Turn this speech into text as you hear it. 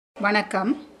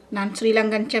வணக்கம். நான்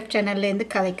ஸ்ரீலங்கன் செஃப் சேனல்லேருந்து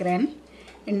கதைக்கிறேன்.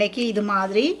 இன்றைக்கி இது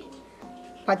மாதிரி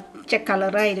பச்சை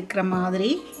கலராக இருக்கிற மாதிரி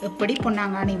எப்படி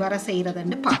பொன்னாங்கானி வர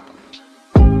செய்கிறதுன்னு பார்ப்போம்.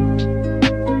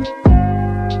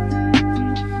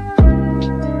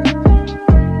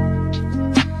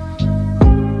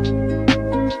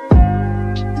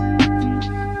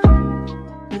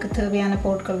 இதுக்கு தேவையான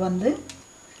பொருட்கள் வந்து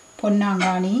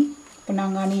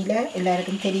பொன்னாங்கானியில்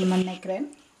எல்லாருக்கும் தெரியுமான்னு நினைக்கிறேன்.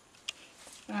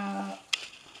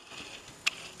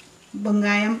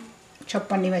 வெங்காயம் சாப்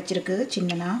பண்ணி வச்சுருக்கு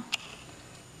சின்னனா,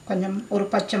 கொஞ்சம் ஒரு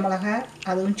பச்சை மிளகாய்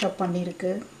அதுவும் சாப்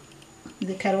பண்ணியிருக்கு,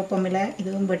 இது கருவேப்பிலை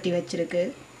இதுவும் வெட்டி வச்சுருக்கு,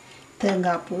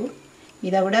 தேங்காய் பூ,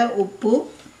 இதை விட உப்பு,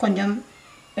 கொஞ்சம்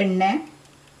எண்ணெய்,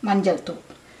 மஞ்சள் தூள்,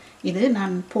 இது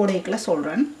நான் போடைக்குள்ள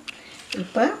சொல்கிறேன்.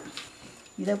 இப்போ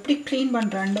இதை எப்படி க்ளீன்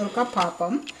பண்ணுறேன்னு ஒருக்கா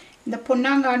பார்ப்போம். இந்த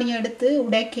பொன்னாங்கானியை எடுத்து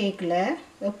உடைக்கேக்கில்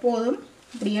எப்போதும்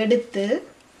இப்படி எடுத்து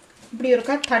இப்படி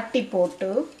ஒருக்கா தட்டி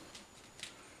போட்டு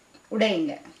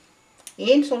உடையுங்க.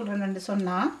 ஏன் சொல்கிறேன்னு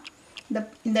சொன்னால்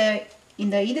இந்த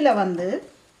இந்த இதில் வந்து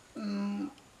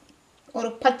ஒரு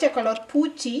பச்சை கலர்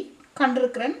பூச்சி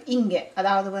கண்டிருக்கிறேன் இங்கே.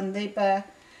 அதாவது வந்து இப்போ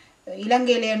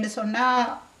இலங்கையிலேன்னு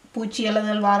சொன்னால் பூச்சி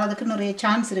எழுதல் வாரதுக்கு நிறைய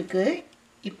சான்ஸ் இருக்குது.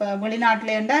 இப்போ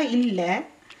வெளிநாட்டிலேண்டா இல்லை,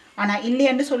 ஆனால்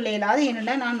இல்லைன்னு சொல்ல இல்லாது.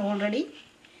 ஏன்னா நான் ஆல்ரெடி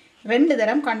 2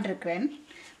 தரம் கண்டிருக்கிறேன்.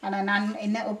 ஆனால் நான்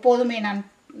எப்போதுமே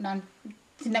நான்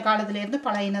சின்ன காலத்துலேருந்து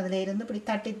பழையினதுலேருந்து இப்படி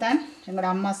தட்டித்தான் எங்களோட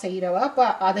அம்மா செய்கிறவா. அப்போ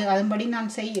அதன்படி நான்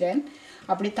செய்கிறேன்.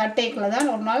 அப்படி தட்டைக்குள்ள தான்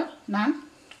ஒரு நாள் நான்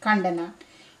கண்டேன். நான்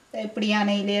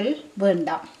இப்படியான இலைகள்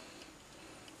வேண்டாம்,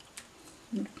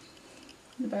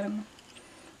 இது பாருங்க,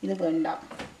 இது வேண்டாம்.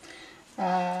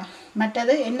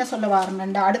 மற்றது என்ன சொல்ல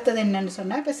வாருங்கண்டா, அடுத்தது என்னன்னு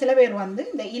சொன்னால், இப்போ சில பேர் வந்து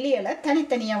இந்த இலைகளை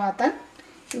தனித்தனியாக தான்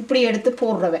இப்படி எடுத்து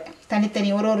போடுறவை,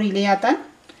 தனித்தனி ஒரு இலையாக தான்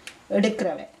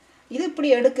எடுக்கிறவை. இது இப்படி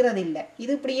எடுக்கிறது இல்லை,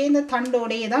 இது இப்படியே இந்த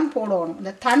தண்டோடையே தான் போடணும்.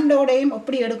 இந்த தண்டோடையும்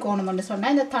எப்படி எடுக்கணும்னு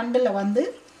சொன்னால், இந்த தண்டில் வந்து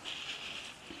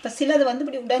இப்போ சிலது வந்து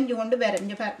இப்படி உடைஞ்சு கொண்டு வேற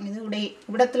இது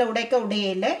இவ்விடத்தில் உடைக்க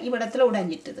இல்லை, இவ்விடத்தில்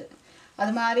உடைஞ்சிட்டுது.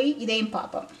 அது மாதிரி இதையும்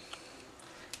பார்ப்போம்,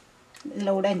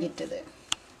 இதில் உடைஞ்சிட்டுது.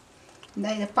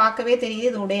 இதை பார்க்கவே தெரியுது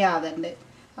இது உடையாதுண்டு.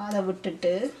 அதை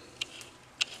விட்டுட்டு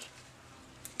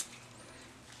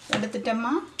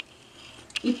எடுத்துட்டோமா.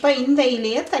 இப்போ இந்த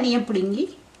இலையை தனியாக பிடுங்கி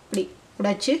இப்படி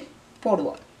உடைச்சி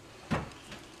போடுவோம்.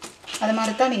 அது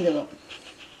மாதிரி தான் இதுவும்.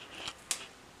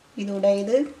 இது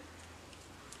உடையுது,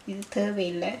 இது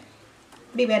தேவையில்லை.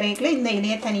 இப்படி விரைக்கில் இந்த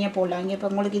இலையை தனியாக போடலாம். இங்கே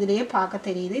இப்போ உங்களுக்கு இதுலேயே பார்க்க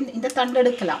தெரியுது. இந்த தண்டு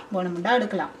எடுக்கலாம், வேணுமெண்டா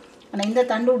எடுக்கலாம். ஆனால் இந்த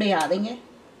தண்டு உடையாதுங்க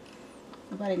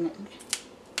பாருங்க.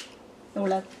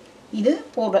 இவ்வளோ இது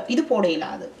போட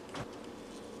இல்லாது.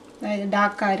 இது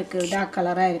டார்க்காக இருக்குது, டார்க்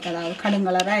கலராக இருக்குது, அதாவது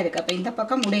கடுங்கலராக இருக்குது. அப்போ இந்த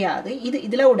பக்கம் உடையாது,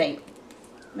 இதில் உடையும்.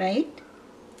 ரைட்.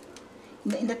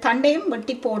 இந்த தண்டையும்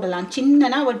வெட்டி போடலாம்,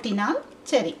 சின்னனா வெட்டினால்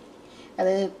சரி.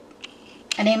 அது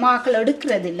அநேகமாக்கள்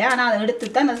எடுக்கிறது இல்லை, ஆனால் அதை எடுத்து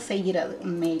தான் அது செய்கிறது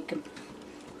உண்மைக்கும்.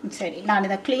 சரி, நான்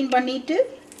இதை க்ளீன் பண்ணிவிட்டு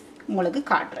உங்களுக்கு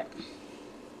காட்டுறேன்.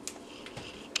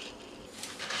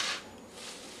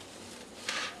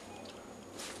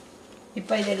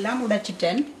 இப்போ இதெல்லாம்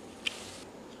உடைச்சிட்டேன்.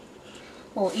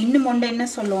 இன்னும் ஒன்று என்ன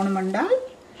சொல்லணும் என்றால்,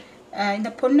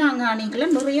 இந்த பொன்னாங்கானிகளை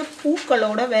நிறைய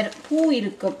பூக்களோட பூ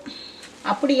இருக்கும்.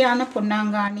 அப்படியான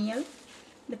பொன்னாங்கானிகள்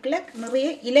இதுக்குள்ள நிறைய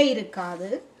இலை இருக்காது,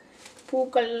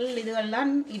 பூக்கள்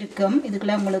இதுவெல்லாம் இருக்கும்.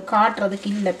 இதுக்குள்ள உங்களுக்கு காட்டுறதுக்கு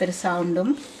இல்லை பெருசாக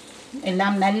உண்டும்,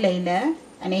 எல்லாம் நல்ல இலை.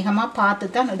 அநேகமாக பார்த்து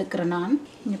தான் எடுக்கிறேன் நான்.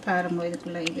 இங்கே பாருங்க,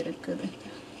 இதுக்குள்ளே இது இருக்குது,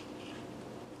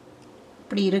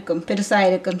 இப்படி இருக்கும், பெருசாக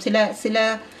இருக்கும். சில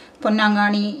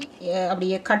பொன்னாங்கானி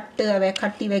அப்படியே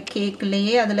கட்டி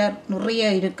வைக்கலையே அதில் நிறைய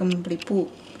இருக்கும். இப்படி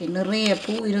நிறைய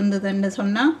பூ இருந்ததுன்னு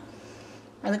சொன்னால்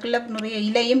அதுக்குள்ளே நிறைய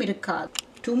இலையும் இருக்காது.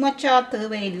 டூ மச்சாக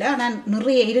தேவையில்லை, ஆனால்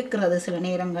நிறைய இருக்கிறது சில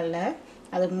நேரங்களில்.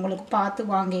 அது உங்களுக்கு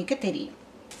பார்த்து வாங்கிக்க தெரியும்.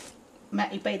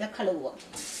 இப்போ இதை கழுவுவோம்.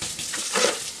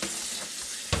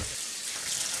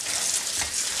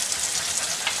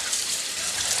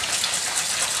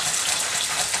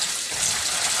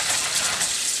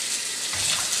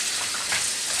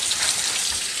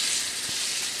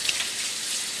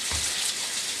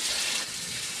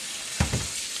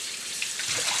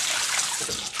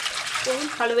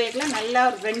 கழுவையில் நல்லா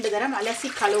 2 தரம் அலசி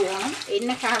கழுவணும்.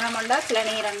 என்ன காரணம்னா, சில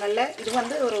நேரங்களில் இது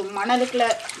வந்து ஒரு மணலுக்குள்ள,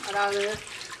 அதாவது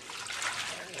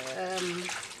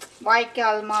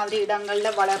வாய்க்கால் மாதிரி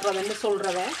இடங்களில் வளர்றதுன்னு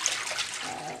சொல்கிறத,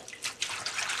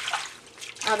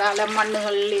 அதால்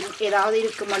மண்ணுகள் ஏதாவது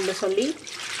இருக்குமென்று சொல்லி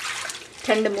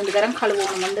 2-3 தரம்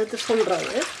கழுவணுமென்று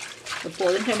சொல்கிறது.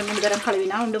 எப்போதும் 2-3 தரம்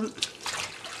கழுவினா ஒன்றும்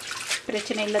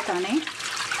பிரச்சனை இல்லை தானே.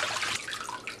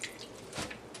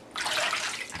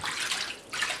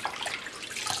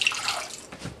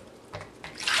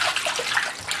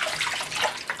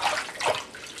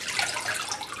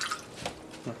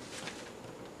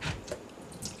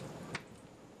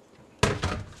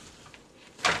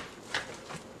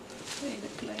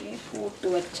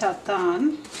 வச்சாதான்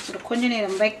ஒரு கொஞ்ச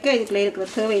நேரம் வைக்க இதுக்குள்ளே இருக்கிற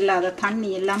தேவையில்லாத தண்ணி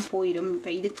எல்லாம் போயிடும். இப்போ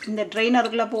இந்த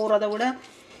ட்ரெயினருக்குள்ளே போகிறத விட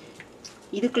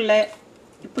இதுக்குள்ளே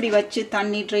இப்படி வச்சு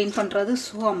தண்ணி ட்ரெயின் பண்ணுறது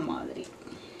சுகம் மாதிரி.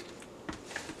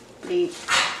 இப்படி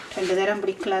 2 தரம்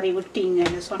இப்படி கிளறி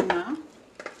விட்டீங்கன்னு சொன்னால்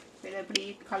இதை இப்படி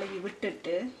கழுவி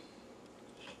விட்டுட்டு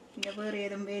இங்கே வேறு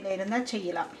எதுவும் வேலை இருந்தால்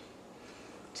செய்யலாம்.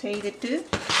 செய்துட்டு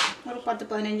ஒரு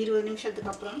 10-15-20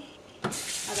 நிமிஷத்துக்கு அப்புறம்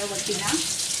அதை வெட்டினா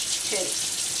சரி.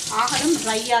 ஆகலும்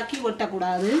ட்ரை ஆக்கி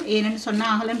வெட்டக்கூடாது. ஏன்னு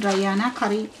சொன்னால் ஆகலும் ட்ரை ஆனால்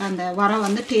கறி அந்த வரை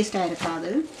வந்து டேஸ்ட்டாக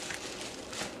இருக்காது.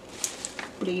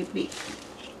 இப்படி இப்படி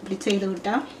இப்படி செய்து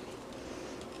விட்டால்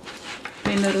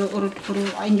இன்னொரு ஒரு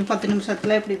 5-10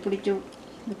 நிமிஷத்தில் இப்படி பிடிச்சி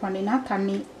இது பண்ணினா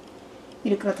தண்ணி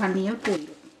இருக்கிற தண்ணியை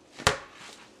போயிடும்.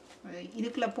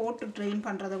 இதுக்குள்ளே போட்டு ட்ரெயின்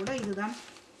பண்ணுறதை விட இதுதான்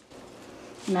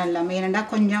நல்லா. ஏனண்டா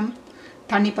கொஞ்சம்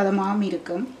தண்ணி பதமாகவும்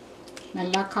இருக்கும்,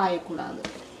 நல்லா காயக்கூடாது.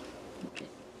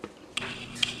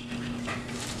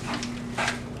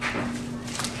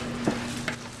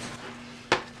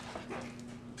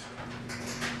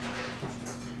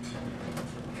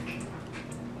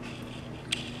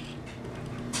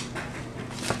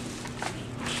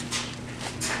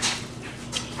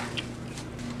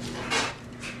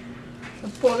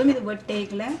 எப்போதும் இது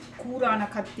வெட்டைக்கில் கூரான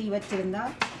கத்தி வச்சுருந்தா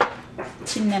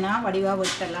சின்னனா வடிவாக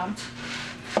வெட்டலாம்.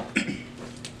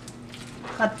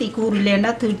 கத்தி கூறு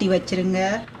இல்லைன்னா தீட்டி வச்சுருங்க.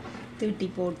 தீட்டி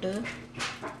போட்டு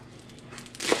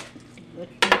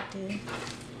வெட்டிட்டு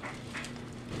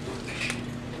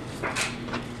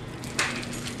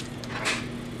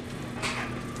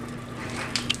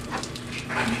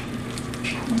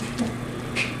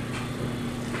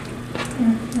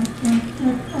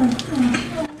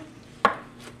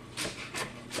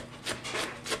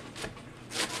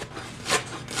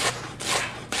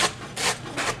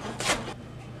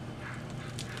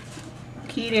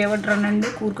கீரையை வெட்டுறோன்னு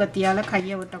கூர்க்கத்தியால்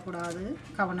கையை வெட்டக்கூடாது,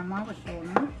 கவனமாக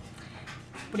வெட்டணும்.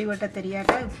 இப்படி வெட்ட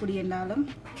தெரியாட்டா இப்படி என்னாலும்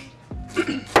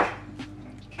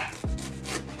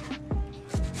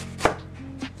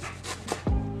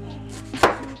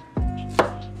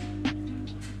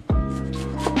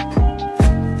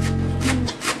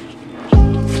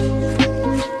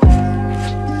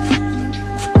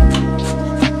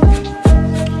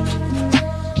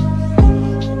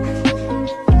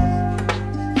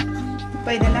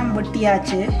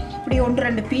வெட்டியாச்சு. இப்படி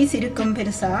 1-2 பீஸ் இருக்கும்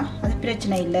பெருசாக, அது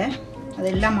பிரச்சனை இல்லை,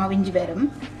 அதெல்லாம் அவிஞ்சு வரும்.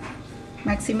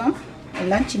 மேக்ஸிமம்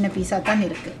எல்லாம் சின்ன பீஸாக தான்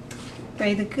இருக்குது. இப்போ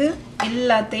இதுக்கு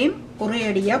எல்லாத்தையும் ஒரே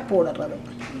அடியாக போடுறது.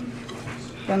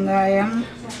 வெங்காயம்,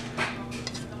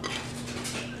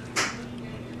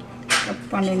 கட்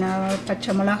பண்ணின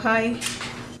பச்சை மிளகாய்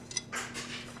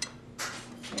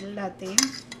எல்லாத்தையும்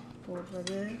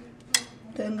போடுறது.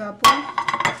 தேங்காய் பூ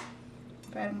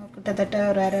பாருங்க, கிட்டத்தட்ட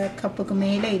ஒரு 1/2 கப்புக்கு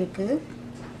மேலே இருக்குது.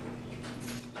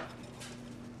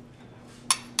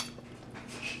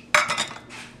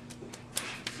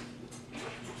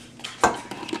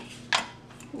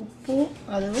 உப்பு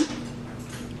அதுவும்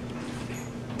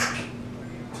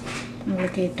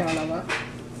உங்களுக்கு ஏற்ற அளவா.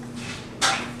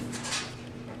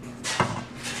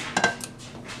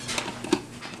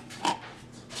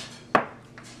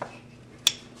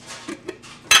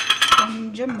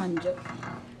 கொஞ்சம் மஞ்சள்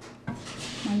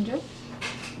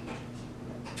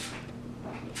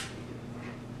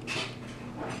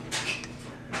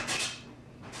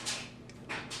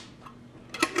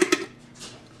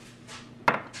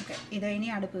இதை இனி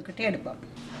அடுப்புக்கிட்டே எடுப்போம்.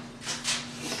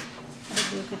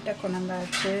 அடுப்புக்கிட்ட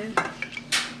கொண்டாச்சு.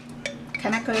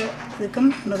 கணக்கு இதுக்கும்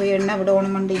நிறைய எண்ணெய்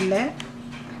விடணும் மண்டி இல்லை.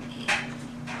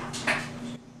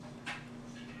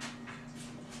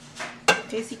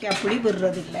 தேசிக்காய் புளி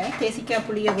விடுறதில்லை. தேசிக்காய்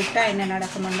புளியை விட்டால் என்ன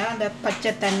நடக்கும்னா அந்த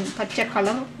பச்சை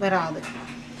கலர் வராது.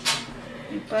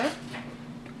 இப்போ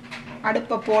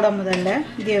அடுப்பை போட முதல்ல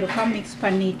இதே ஒருக்கா மிக்ஸ்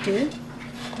பண்ணிட்டு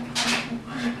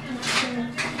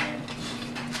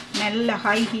நல்ல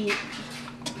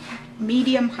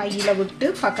மீடியம் ஹையில் விட்டு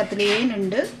பக்கத்துலேயே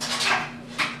நின்று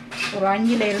ஒரு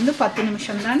 5 to 10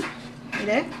 நிமிஷம் தான்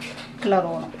இதை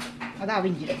கிளறணும். அதை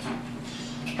அவிஞ்சிடும்.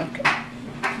 ஓகே,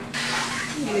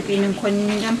 இதுக்கு இன்னும்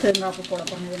கொஞ்சம் தேங்காய்ப்பு போட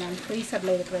போனது. நான்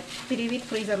ஃப்ரீசரில் இருக்கிற 3 வீக்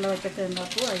ஃப்ரீசரில் வச்ச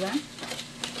தேங்காய்ப்பு அதுதான்.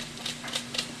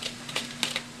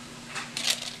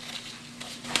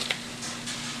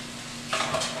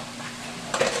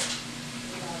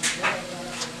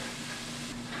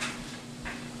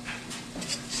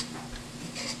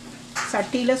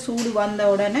 சட்டியில் சூடு வந்த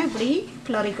உடனே இப்படி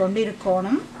கிளறி கொண்டு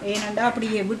இருக்கணும். ஏனெண்டா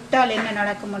அப்படியே விட்டால் என்ன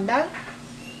நடக்குமென்றால்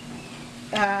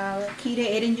கீரை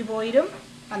எரிஞ்சு போயிடும்.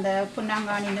 அந்த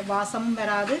பொன்னாங்கானி வாசமும்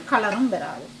வராது, கலரும்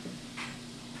வராது.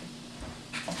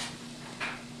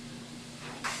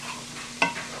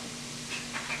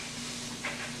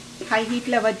 ஹை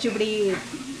ஹீட்டில் வச்சு இப்படி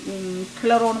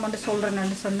கிளறோணுமென்று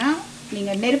சொல்கிறேன்னு சொன்னால்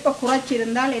நீங்கள் நெருப்பை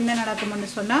குறைச்சிருந்தால் என்ன நடக்கும்னு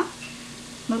சொன்னால்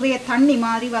நிறைய தண்ணி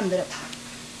மாதிரி வந்துடும்.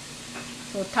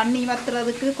 ஸோ தண்ணி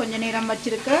வற்றுறதுக்கு கொஞ்சம் நேரம்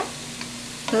வச்சுருக்க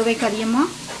தேவைக்கு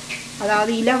அதிகமாக,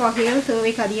 அதாவது இலை வகைகள்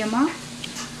தேவைக்கு அதிகமாக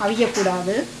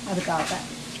அவியக்கூடாது. அதுக்காக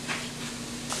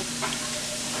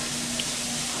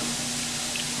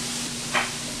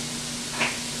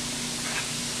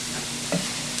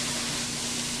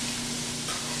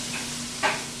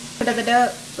கிட்டத்தட்ட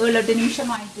 7-8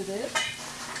 நிமிஷம் ஆயிட்டுது.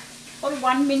 ஒரு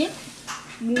 1 மினிட்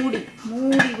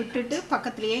மூடி விட்டுட்டு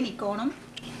பக்கத்துலேயே நிற்கணும்.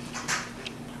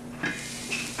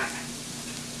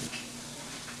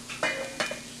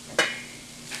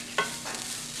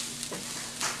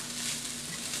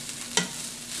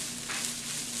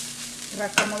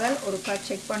 இறக்க முதல் ஒருக்கா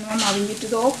செக் பண்ணுவோம்,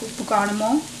 அவிஞ்சிட்டுதோ உப்பு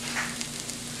காணுமோ.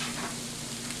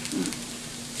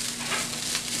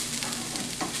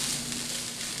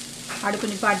 அடுப்பு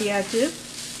நிப்பாட்டியாச்சு.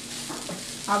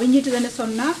 அவிஞ்சிட்டுதுன்னு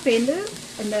சொன்னால் பேருந்து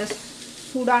இந்த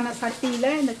சூடான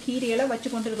சட்டியில் இந்த கீரைகளை வச்சு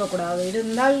கொண்டு இருக்கக்கூடாது,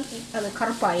 இருந்தால் அது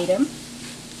கருப்பாயிடும்.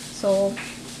 ஸோ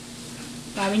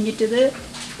அவிஞ்சிட்டுது,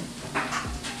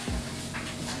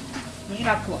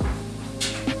 நீராக்குவோம்.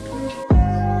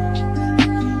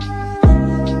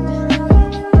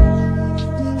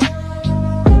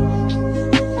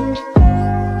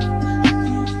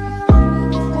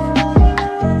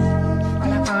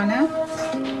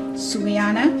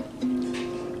 சுவையான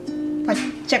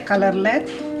பச்சை கலரில்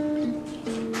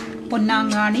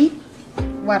பொன்னாங்கானி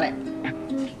வரை.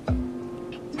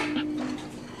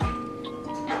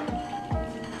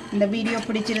 இந்த வீடியோ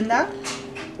பிடிச்சிருந்தா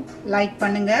லைக்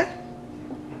பண்ணுங்கள்,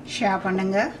 ஷேர்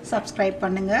பண்ணுங்கள், சப்ஸ்கிரைப்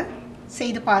பண்ணுங்கள்,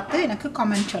 செய்து பார்த்து எனக்கு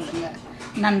கமெண்ட் சொல்லுங்கள்.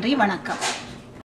 நன்றி, வணக்கம்.